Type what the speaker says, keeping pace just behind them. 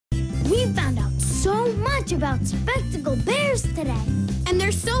found out so much about spectacled bears today. And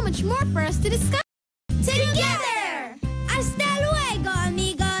there's so much more for us to discuss. Together! Hasta luego,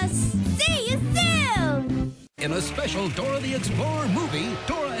 amigos! See you soon! In a special Dora the Explorer movie,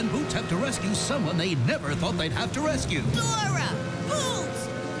 Dora and Boots have to rescue someone they never thought they'd have to rescue. Dora! Boots!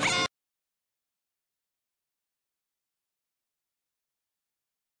 Help!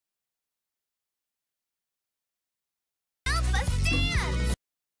 Help us dance!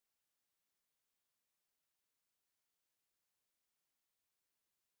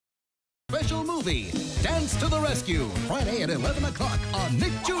 Special movie, Dance to the Rescue, Friday at 11 o'clock on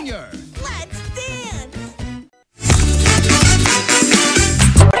Nick Jr. Let's dance!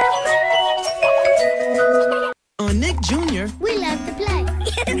 On Nick Jr., We love to play.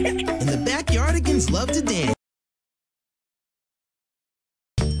 and the Backyardigans love to dance.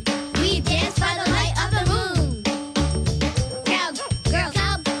 We dance by the light of the moon. Cowgirls,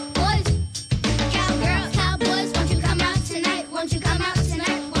 cowboys. Cowgirls, cowboys, won't you come out tonight? Won't you come out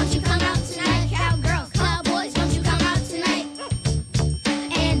tonight? Won't you come out tonight? Cowgirls, cowboys, won't you come out tonight?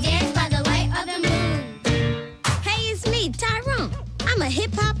 And dance by the light of the moon. Hey, it's me, Tyrone. I'm a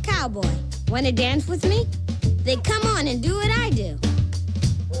hip-hop cowboy. Wanna dance with me? Then come on and do what I do.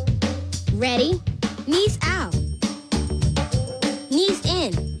 Ready? Knees out. Knees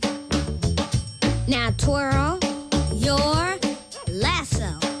in. Now twirl your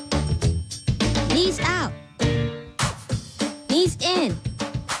lasso. Knees out. Knees in.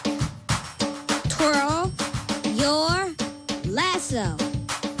 Twirl your lasso.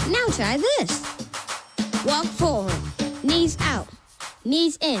 Now try this. Walk forward. Knees out.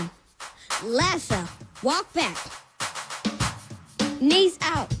 Knees in. Lasso. Walk back. Knees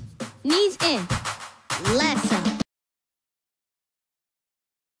out. Knees in. Lasso.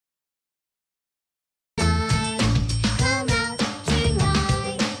 Come out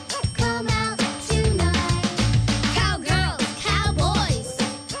tonight. Come out tonight. Cowgirls, cowboys.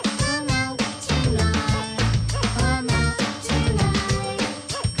 Come out tonight. Come out tonight.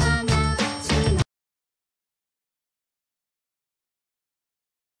 Come out tonight.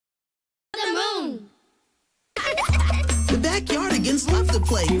 The moon. The Backyardigans love to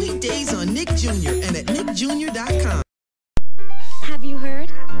play weekdays on Nick Jr. and at nickjr.com. Have you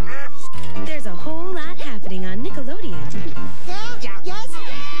heard? There's a whole lot happening on Nickelodeon.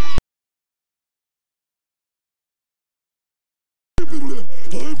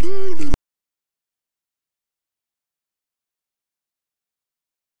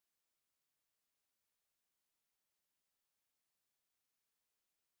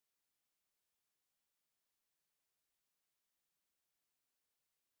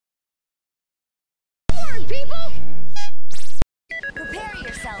 Prepare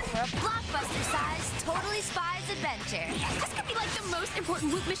yourself for a blockbuster-sized Totally Spies adventure. This could be like the most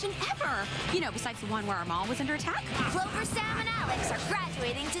important loot mission ever. You know, besides the one where our mall was under attack. Clover, Sam, and Alex are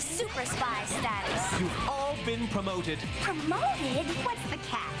graduating to Super Spy status. You've all been promoted. Promoted? What's the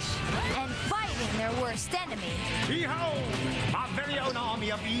catch? And fighting their worst enemy. Behold, our very own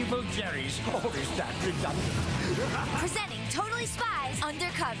army of evil Jerrys. Or is that redundant? Presenting Totally Spies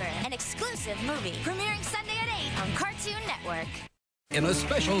Undercover, an exclusive movie. Premiering Sunday at 8 on Cartoon Network. In a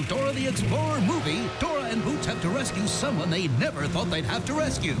special Dora the Explorer movie, Dora and Boots have to rescue someone they never thought they'd have to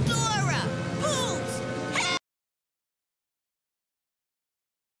rescue. Dora! Boots!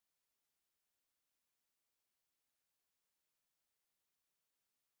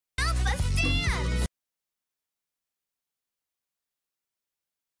 Help us dance!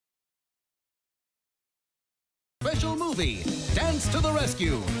 Special movie, Dance to the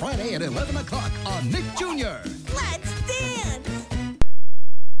Rescue, Friday at 11 o'clock on Nick Jr. Let's dance!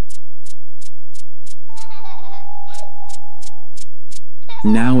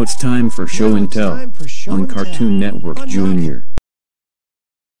 Now it's time for Show and Tell on Cartoon Network Junior.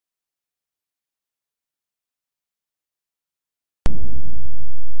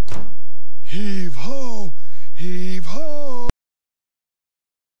 Heave ho! Heave ho!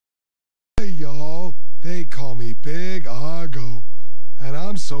 Hey y'all, they call me Big Ago. And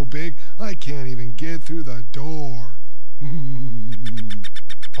I'm so big I can't even get through the door.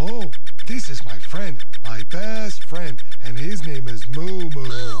 Oh, this is my friend, my best friend, and his name is Moo Moo.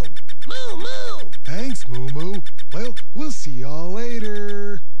 Moo! Moo Moo! Thanks, Moo Moo. Well, we'll see y'all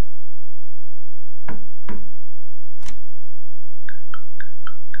later.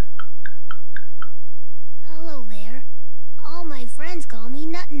 Hello there. All my friends call me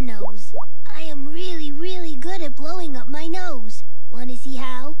Nuttin' Nose. I am really, really good at blowing up my nose. Wanna see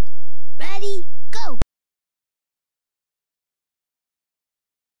how? Ready? Go!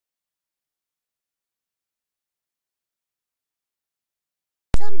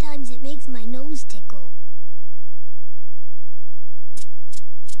 Sometimes it It makes my nose tickle.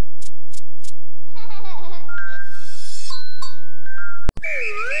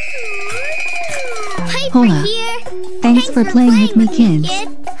 Hola. Here. Thanks for playing with me, kids.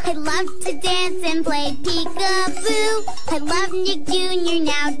 I love to dance and play peekaboo. I love Nick Jr.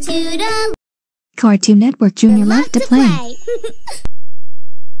 now, toodaloo. Cartoon Network Junior love to play.